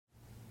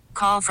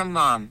Call from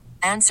mom.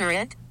 Answer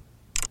it.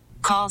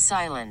 Call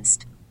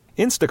silenced.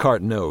 Instacart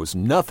knows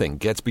nothing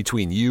gets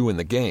between you and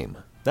the game.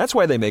 That's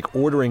why they make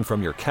ordering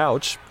from your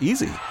couch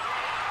easy.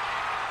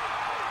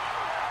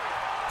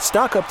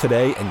 Stock up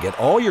today and get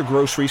all your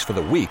groceries for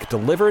the week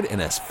delivered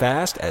in as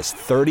fast as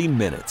 30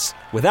 minutes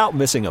without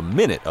missing a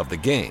minute of the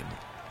game.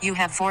 You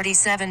have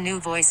 47 new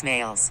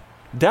voicemails.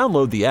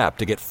 Download the app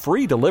to get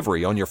free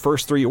delivery on your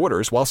first 3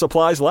 orders while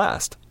supplies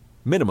last.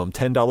 Minimum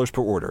 $10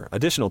 per order.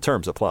 Additional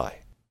terms apply.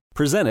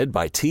 Presented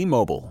by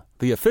T-Mobile,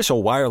 the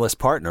official wireless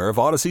partner of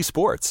Odyssey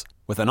Sports.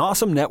 With an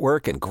awesome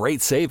network and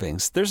great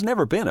savings, there's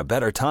never been a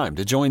better time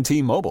to join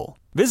T-Mobile.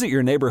 Visit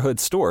your neighborhood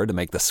store to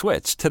make the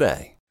switch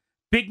today.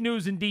 Big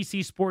news in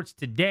DC sports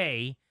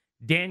today.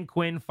 Dan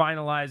Quinn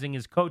finalizing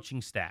his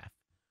coaching staff.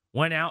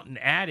 Went out and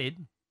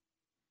added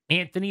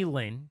Anthony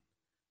Lynn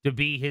to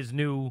be his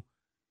new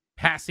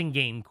running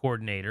game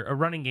coordinator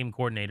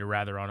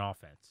rather, on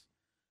offense.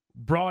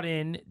 Brought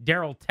in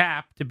Daryl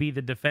Tapp to be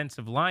the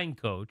defensive line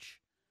coach,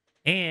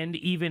 and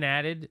even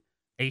added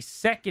a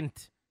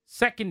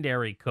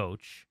secondary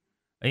coach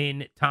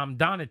in Tom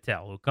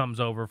Donatel, who comes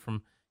over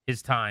from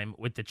his time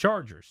with the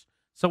Chargers.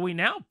 So we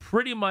now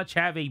pretty much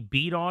have a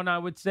beat on, I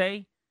would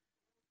say,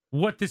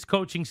 what this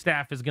coaching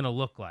staff is going to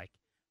look like.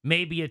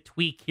 Maybe a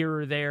tweak here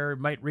or there,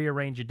 might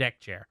rearrange a deck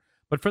chair.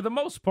 But for the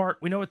most part,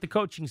 we know what the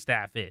coaching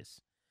staff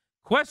is.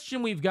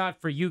 Question we've got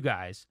for you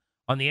guys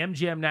on the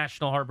MGM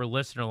National Harbor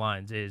listener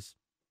lines is,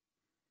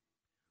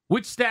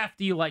 which staff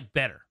do you like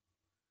better?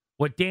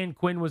 What Dan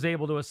Quinn was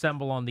able to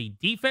assemble on the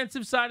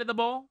defensive side of the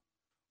ball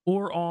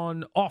or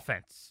on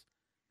offense?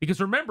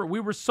 Because remember, we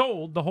were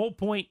sold the whole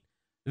point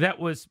that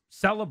was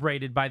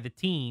celebrated by the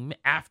team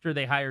after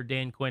they hired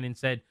Dan Quinn and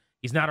said,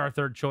 he's not our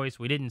third choice.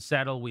 We didn't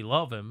settle. We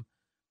love him.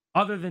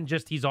 Other than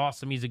just he's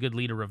awesome, he's a good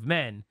leader of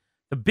men.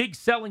 The big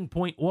selling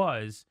point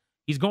was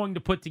he's going to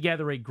put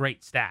together a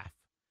great staff.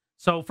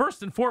 So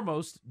first and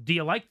foremost, do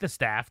you like the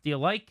staff? Do you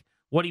like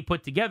what he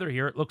put together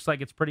here? It looks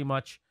like it's pretty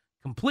much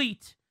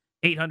complete.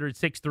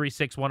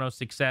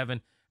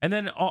 800-636-1067. And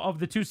then of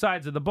the two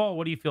sides of the ball,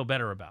 what do you feel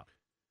better about?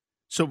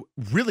 So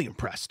really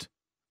impressed.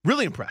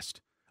 Really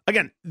impressed.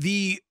 Again,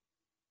 this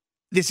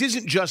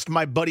isn't just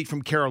my buddy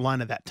from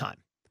Carolina that time.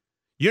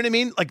 You know what I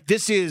mean? Like,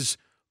 this is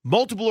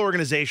multiple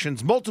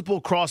organizations, multiple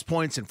cross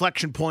points,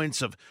 inflection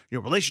points of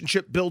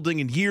relationship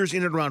building and years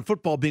in and around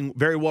football being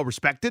very well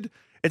respected.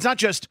 It's not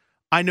just,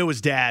 I know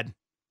his dad,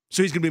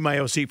 so he's going to be my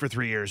OC for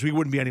 3 years. We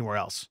wouldn't be anywhere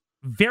else.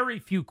 Very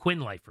few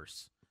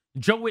Quinn-lifers.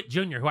 Joe Witt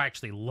Jr., who I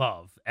actually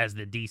love as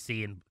the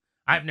DC, and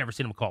I've never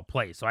seen him call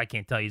plays, so I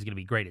can't tell you he's going to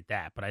be great at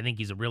that, but I think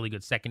he's a really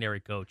good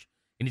secondary coach,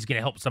 and he's going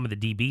to help some of the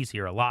DBs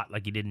here a lot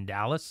like he did in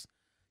Dallas.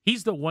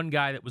 He's the one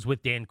guy that was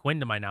with Dan Quinn,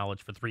 to my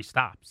knowledge, for 3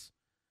 stops.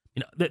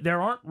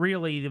 There aren't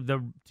really,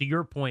 to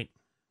your point,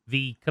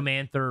 the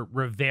Camanther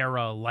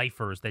Rivera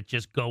lifers that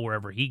just go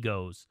wherever he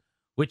goes,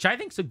 which I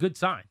think is a good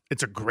sign.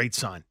 It's a great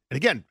sign. And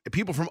again,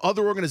 people from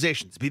other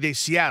organizations, be they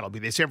Seattle, be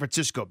they San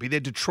Francisco, be they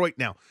Detroit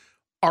now,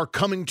 are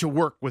coming to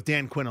work with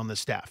Dan Quinn on this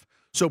staff.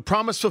 So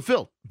promise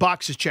fulfilled,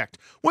 boxes checked.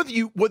 Whether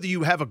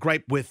you have a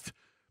gripe with,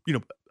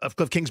 of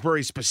Cliff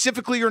Kingsbury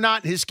specifically or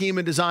not, his scheme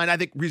and design, I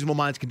think reasonable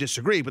minds can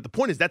disagree. But the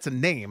point is, that's a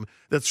name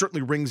that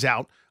certainly rings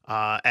out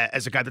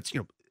as a guy that's,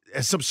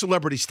 has some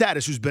celebrity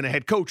status, who's been a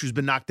head coach, who's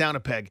been knocked down a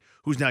peg,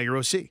 who's now your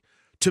OC.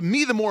 To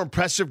me, the more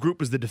impressive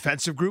group is the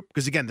defensive group,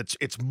 because again,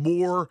 it's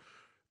more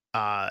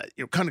kind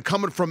of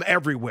coming from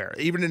everywhere,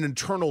 even an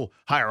internal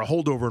hire, a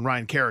holdover in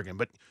Ryan Kerrigan.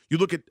 But you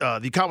look at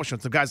the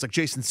accomplishments of guys like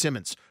Jason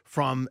Simmons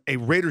from a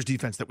Raiders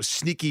defense that was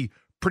sneaky,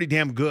 pretty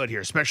damn good here,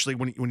 especially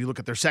when you look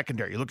at their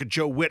secondary. You look at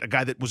Joe Witt, a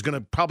guy that was going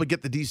to probably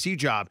get the DC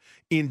job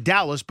in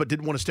Dallas, but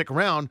didn't want to stick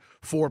around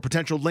for a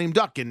potential lame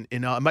duck in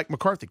Mike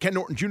McCarthy. Ken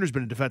Norton Jr. has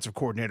been a defensive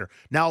coordinator,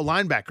 now a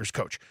linebackers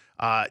coach.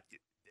 A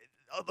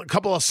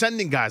couple of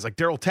ascending guys like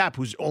Daryl Tapp,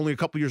 who's only a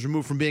couple years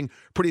removed from being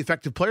a pretty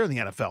effective player in the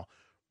NFL.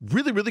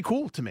 Really, really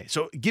cool to me.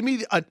 So give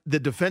me the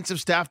defensive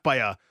staff by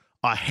a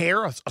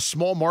hair, a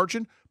small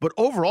margin, but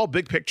overall,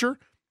 big picture,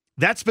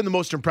 that's been the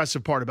most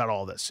impressive part about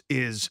all this,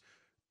 is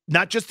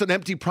not just an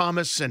empty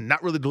promise and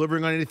not really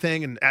delivering on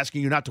anything and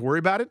asking you not to worry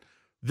about it.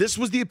 This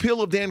was the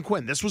appeal of Dan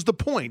Quinn. This was the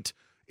point.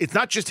 It's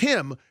not just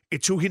him,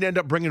 it's who he'd end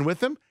up bringing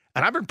with him,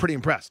 and I've been pretty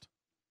impressed.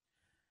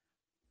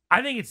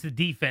 I think it's the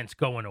defense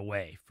going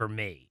away for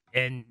me,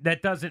 and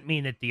that doesn't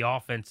mean that the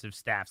offensive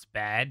staff's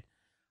bad.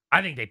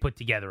 I think they put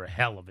together a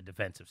hell of a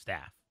defensive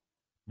staff.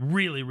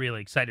 Really,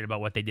 really excited about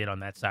what they did on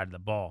that side of the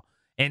ball.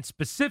 And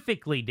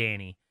specifically,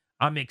 Danny,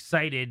 I'm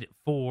excited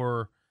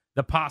for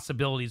the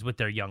possibilities with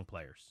their young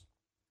players,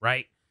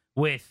 right?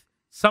 With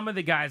some of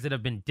the guys that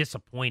have been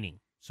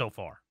disappointing so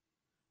far,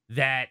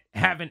 that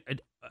haven't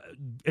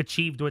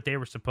achieved what they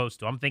were supposed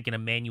to. I'm thinking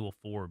Emmanuel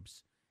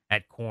Forbes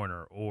at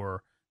corner,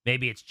 or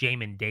maybe it's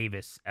Jamin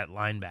Davis at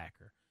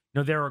linebacker.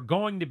 There are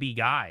going to be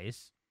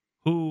guys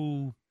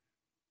who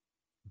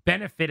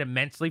benefit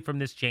immensely from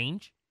this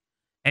change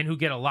and who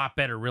get a lot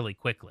better really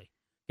quickly.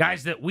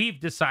 Guys that we've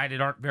decided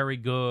aren't very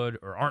good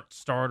or aren't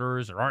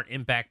starters or aren't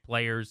impact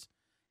players.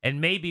 And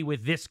maybe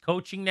with this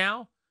coaching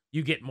now,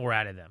 you get more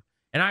out of them.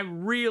 And I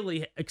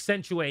really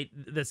accentuate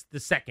the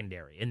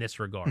secondary in this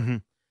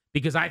regard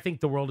because I think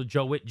the world of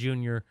Joe Witt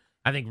Jr.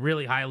 I think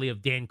really highly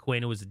of Dan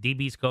Quinn, who was a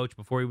DB's coach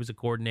before he was a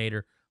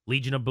coordinator,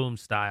 Legion of Boom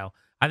style.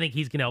 I think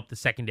he's going to help the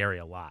secondary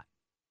a lot.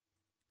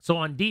 So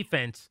on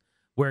defense,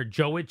 where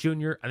Joe Witt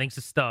Jr., I think, is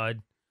a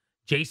stud.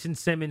 Jason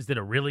Simmons did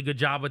a really good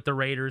job with the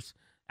Raiders.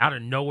 Out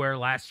of nowhere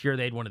last year,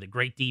 they had one of the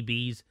great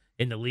DBs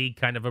in the league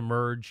kind of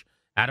emerge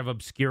out of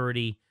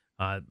obscurity.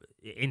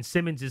 In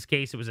Simmons'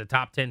 case, it was a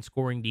top 10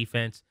 scoring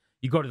defense.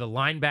 You go to the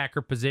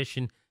linebacker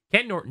position.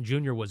 Ken Norton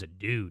Jr. was a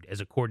dude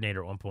as a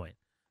coordinator at one point.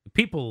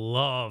 People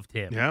loved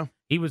him. Yeah.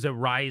 He was a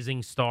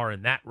rising star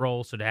in that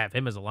role, so to have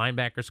him as a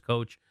linebackers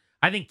coach,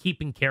 I think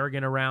keeping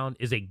Kerrigan around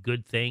is a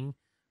good thing.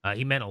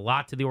 He meant a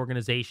lot to the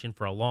organization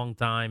for a long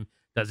time,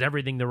 does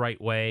everything the right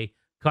way,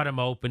 cut him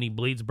open, he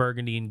bleeds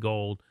burgundy and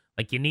gold.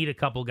 Like, you need a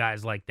couple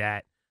guys like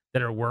that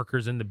are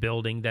workers in the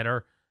building that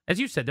are, as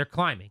you said, they're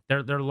climbing.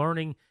 They're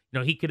learning.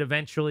 He could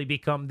eventually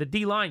become the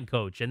D-line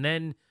coach, and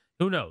then,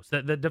 who knows,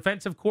 the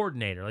defensive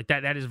coordinator. Like,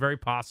 that is very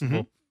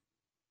possible.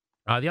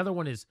 The other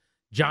one is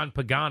John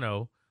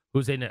Pagano,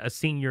 who's a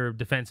senior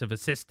defensive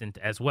assistant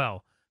as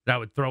well, that I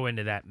would throw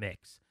into that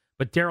mix.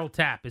 But Daryl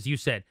Tapp, as you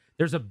said,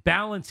 there's a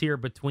balance here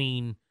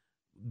between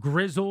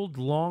grizzled,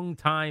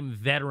 long-time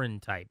veteran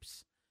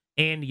types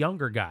and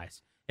younger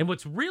guys. And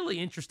what's really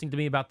interesting to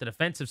me about the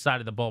defensive side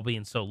of the ball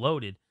being so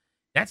loaded,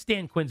 that's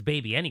Dan Quinn's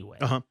baby anyway.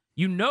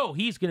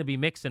 He's going to be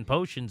mixing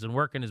potions and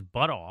working his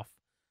butt off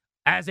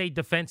as a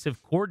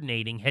defensive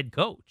coordinating head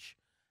coach.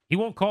 He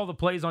won't call the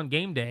plays on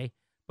game day,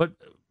 but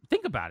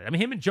think about it. I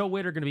mean, him and Joe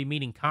Witt are going to be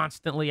meeting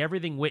constantly.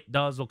 Everything Witt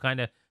does will kind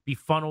of be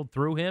funneled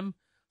through him.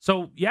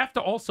 So you have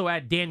to also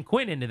add Dan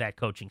Quinn into that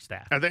coaching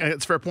staff. I think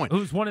that's a fair point.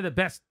 Who's one of the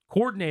best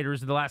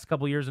coordinators of the last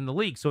couple of years in the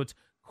league. So it's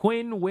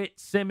Quinn, Witt,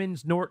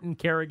 Simmons, Norton,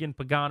 Kerrigan,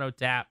 Pagano,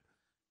 Tapp,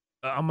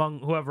 among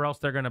whoever else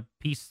they're going to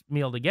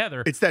piecemeal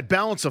together. It's that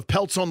balance of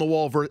pelts on the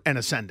wall and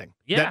ascending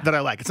that I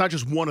like. It's not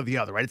just one or the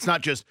other, right? It's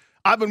not just,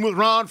 I've been with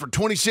Ron for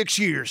 26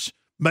 years.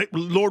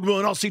 Lord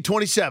willing, I'll see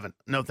 27.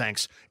 No,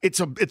 thanks. It's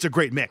a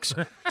great mix.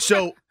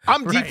 So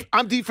I'm Right.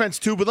 I'm defense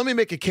too, but let me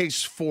make a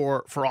case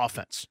for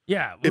offense.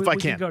 Yeah, if I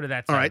we can go to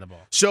that side of the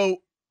ball.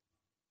 So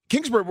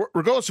Kingsbury,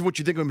 regardless of what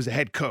you think of him as a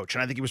head coach,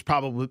 and I think he was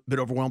probably a bit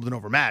overwhelmed and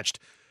overmatched,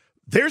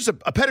 there's a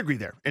pedigree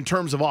there in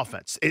terms of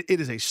offense. It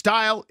is a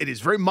style. It is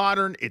very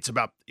modern. It's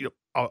about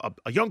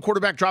a young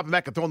quarterback dropping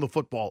back and throwing the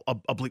football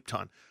a bleep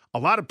ton. A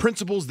lot of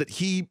principles that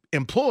he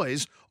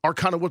employs are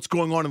kind of what's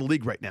going on in the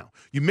league right now.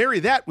 You marry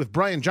that with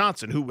Brian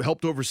Johnson, who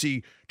helped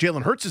oversee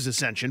Jalen Hurts'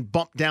 ascension,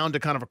 bumped down to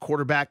kind of a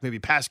quarterback, maybe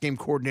pass game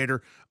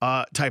coordinator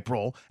type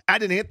role.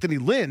 Add in Anthony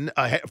Lynn,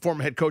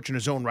 former head coach in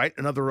his own right,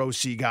 another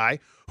OC guy,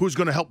 who's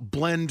going to help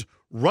blend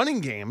running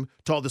game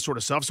to all this sort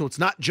of stuff. So it's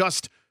not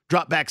just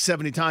drop back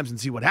 70 times and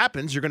see what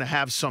happens. You're going to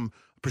have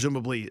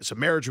presumably some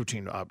marriage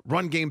routine,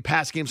 run game,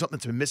 pass game, something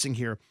that's been missing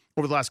here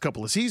over the last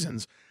couple of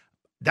seasons.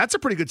 That's a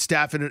pretty good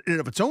staff in and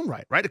of its own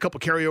right? A couple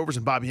carryovers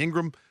in Bobby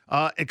Ingram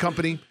and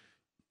company.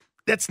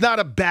 That's not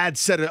a bad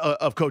set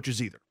of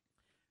coaches either.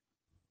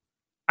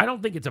 I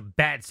don't think it's a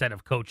bad set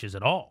of coaches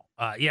at all.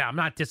 I'm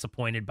not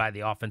disappointed by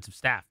the offensive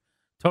staff.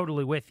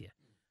 Totally with you.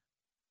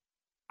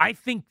 I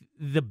think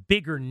the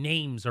bigger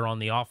names are on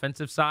the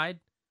offensive side.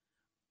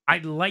 I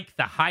like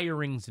the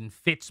hirings and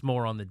fits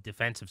more on the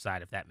defensive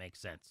side, if that makes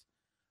sense.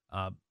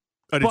 I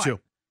do too.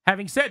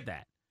 Having said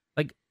that,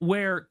 like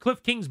where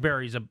Cliff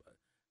Kingsbury's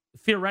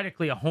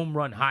theoretically a home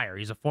run hire.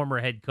 He's a former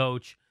head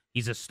coach.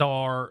 He's a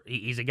star.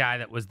 He's a guy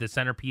that was the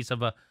centerpiece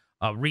of a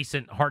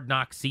recent Hard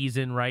Knock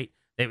season, right?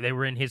 They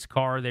were in his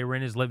car. They were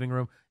in his living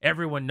room.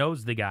 Everyone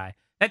knows the guy.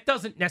 That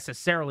doesn't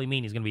necessarily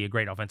mean he's going to be a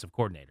great offensive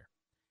coordinator.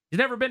 He's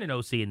never been an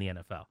OC in the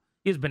NFL.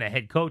 He's been a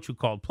head coach who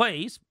called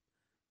plays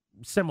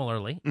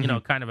similarly,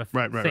 kind of a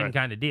same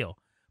kind of deal.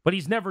 But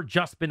he's never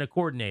just been a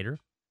coordinator.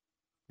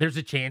 There's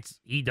a chance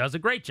he does a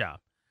great job.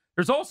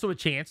 There's also a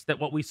chance that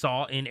what we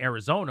saw in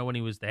Arizona when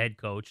he was the head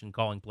coach and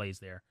calling plays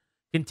there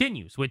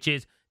continues, which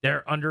is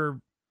they're under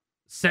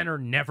center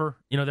never.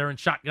 They're in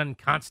shotgun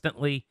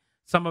constantly.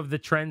 Some of the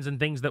trends and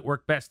things that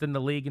work best in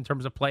the league in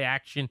terms of play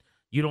action,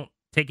 you don't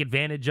take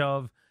advantage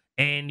of.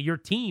 And your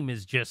team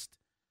is just,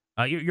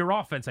 your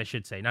offense, I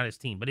should say, not his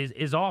team, but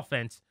his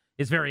offense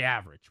is very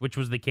average, which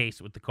was the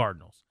case with the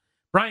Cardinals.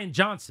 Brian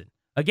Johnson,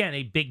 again,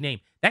 a big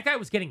name. That guy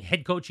was getting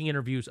head coaching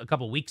interviews a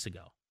couple weeks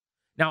ago.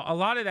 Now, a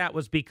lot of that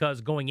was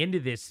because going into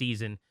this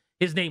season,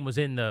 his name was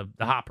in the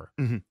hopper.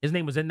 Mm-hmm. His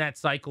name was in that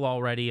cycle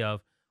already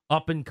of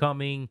up and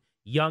coming,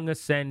 young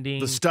ascending.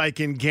 The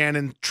Steichen,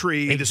 Gannon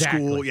tree to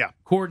school, yeah.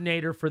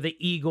 Coordinator for the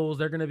Eagles.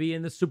 They're going to be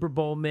in the Super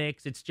Bowl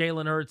mix. It's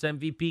Jalen Hurts,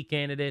 MVP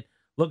candidate.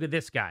 Look at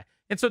this guy.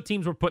 And so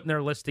teams were putting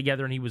their list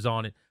together, and he was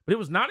on it. But it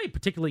was not a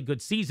particularly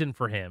good season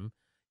for him.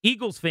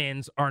 Eagles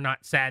fans are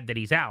not sad that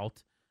he's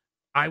out.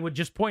 I would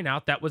just point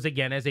out that was,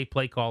 again, as a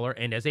play caller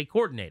and as a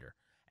coordinator.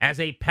 As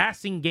a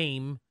passing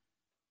game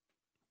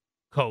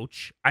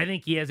coach, I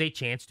think he has a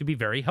chance to be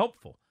very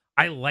helpful.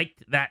 I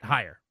liked that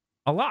hire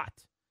a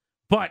lot.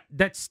 But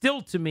that's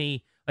still, to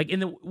me, like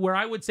where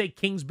I would say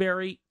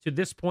Kingsbury to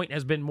this point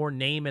has been more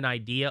name and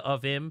idea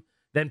of him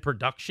than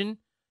production.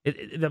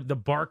 The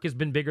bark has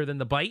been bigger than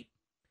the bite.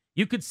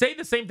 You could say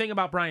the same thing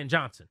about Brian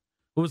Johnson,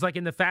 who was like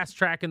in the Fast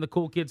Track and the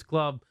Cool Kids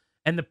Club,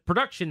 and the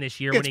production this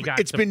year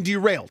it's been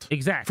derailed.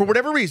 Exactly. For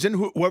whatever reason,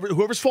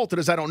 whoever's fault it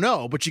is, I don't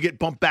know, but you get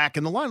bumped back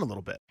in the line a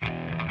little bit.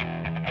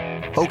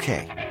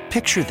 Okay,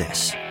 picture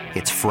this.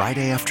 It's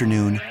Friday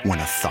afternoon when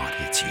a thought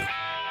hits you.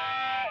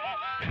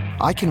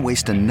 I can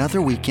waste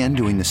another weekend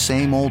doing the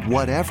same old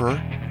whatever,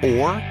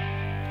 or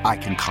I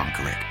can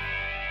conquer it.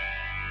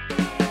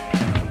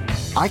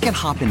 I can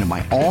hop into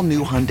my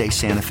all-new Hyundai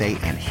Santa Fe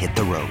and hit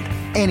the road.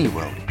 Any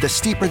road. The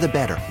steeper, the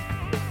better.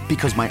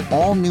 Because my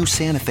all-new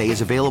Santa Fe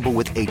is available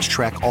with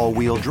H-Track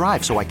all-wheel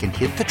drive, so I can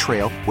hit the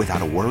trail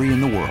without a worry in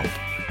the world.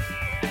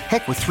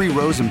 Heck, with 3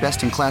 rows and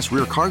best-in-class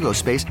rear cargo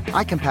space,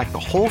 I can pack the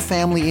whole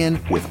family in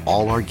with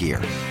all our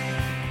gear.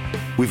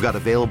 We've got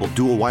available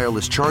dual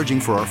wireless charging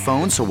for our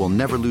phones, so we'll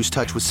never lose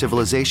touch with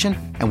civilization,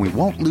 and we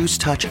won't lose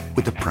touch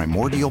with the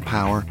primordial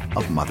power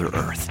of Mother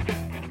Earth.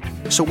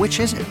 So which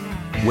is it?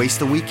 Waste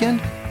the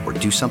weekend or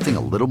do something a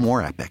little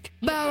more epic?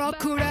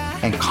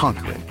 And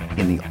conquer it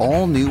in the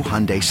all-new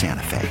Hyundai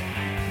Santa Fe.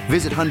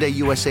 Visit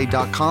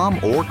HyundaiUSA.com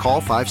or call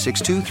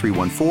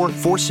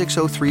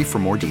 562-314-4603 for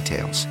more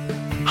details.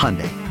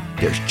 Hyundai,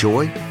 there's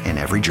joy in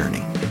every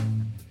journey.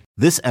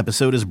 This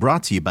episode is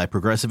brought to you by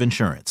Progressive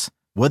Insurance.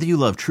 Whether you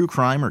love true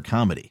crime or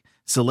comedy,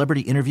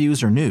 celebrity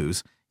interviews or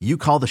news, you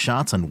call the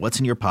shots on what's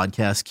in your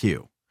podcast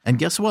queue. And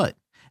guess what?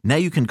 Now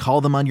you can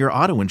call them on your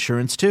auto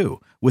insurance too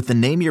with the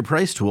Name Your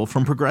Price tool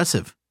from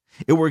Progressive.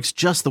 It works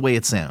just the way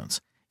it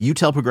sounds. You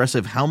tell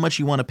Progressive how much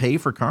you want to pay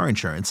for car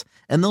insurance,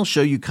 and they'll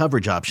show you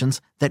coverage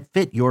options that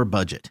fit your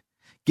budget.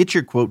 Get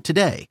your quote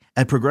today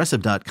at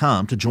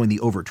Progressive.com to join the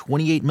over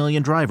 28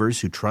 million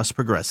drivers who trust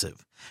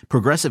Progressive.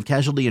 Progressive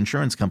Casualty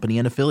Insurance Company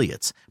and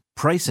Affiliates.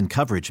 Price and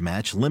coverage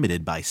match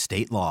limited by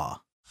state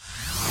law.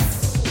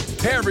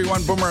 Hey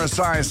everyone, Boomer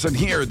Esiason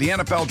here. The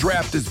NFL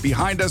Draft is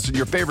behind us and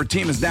your favorite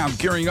team is now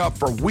gearing up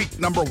for week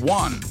number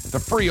 1. The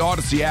free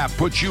Odyssey app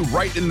puts you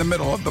right in the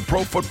middle of the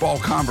pro football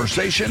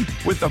conversation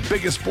with the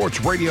biggest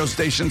sports radio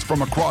stations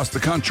from across the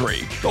country.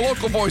 The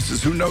local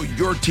voices who know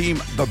your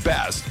team the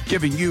best,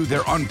 giving you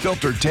their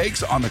unfiltered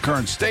takes on the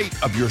current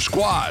state of your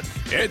squad.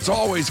 It's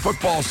always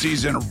football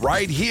season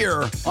right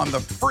here on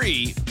the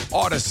free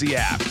Odyssey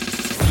app.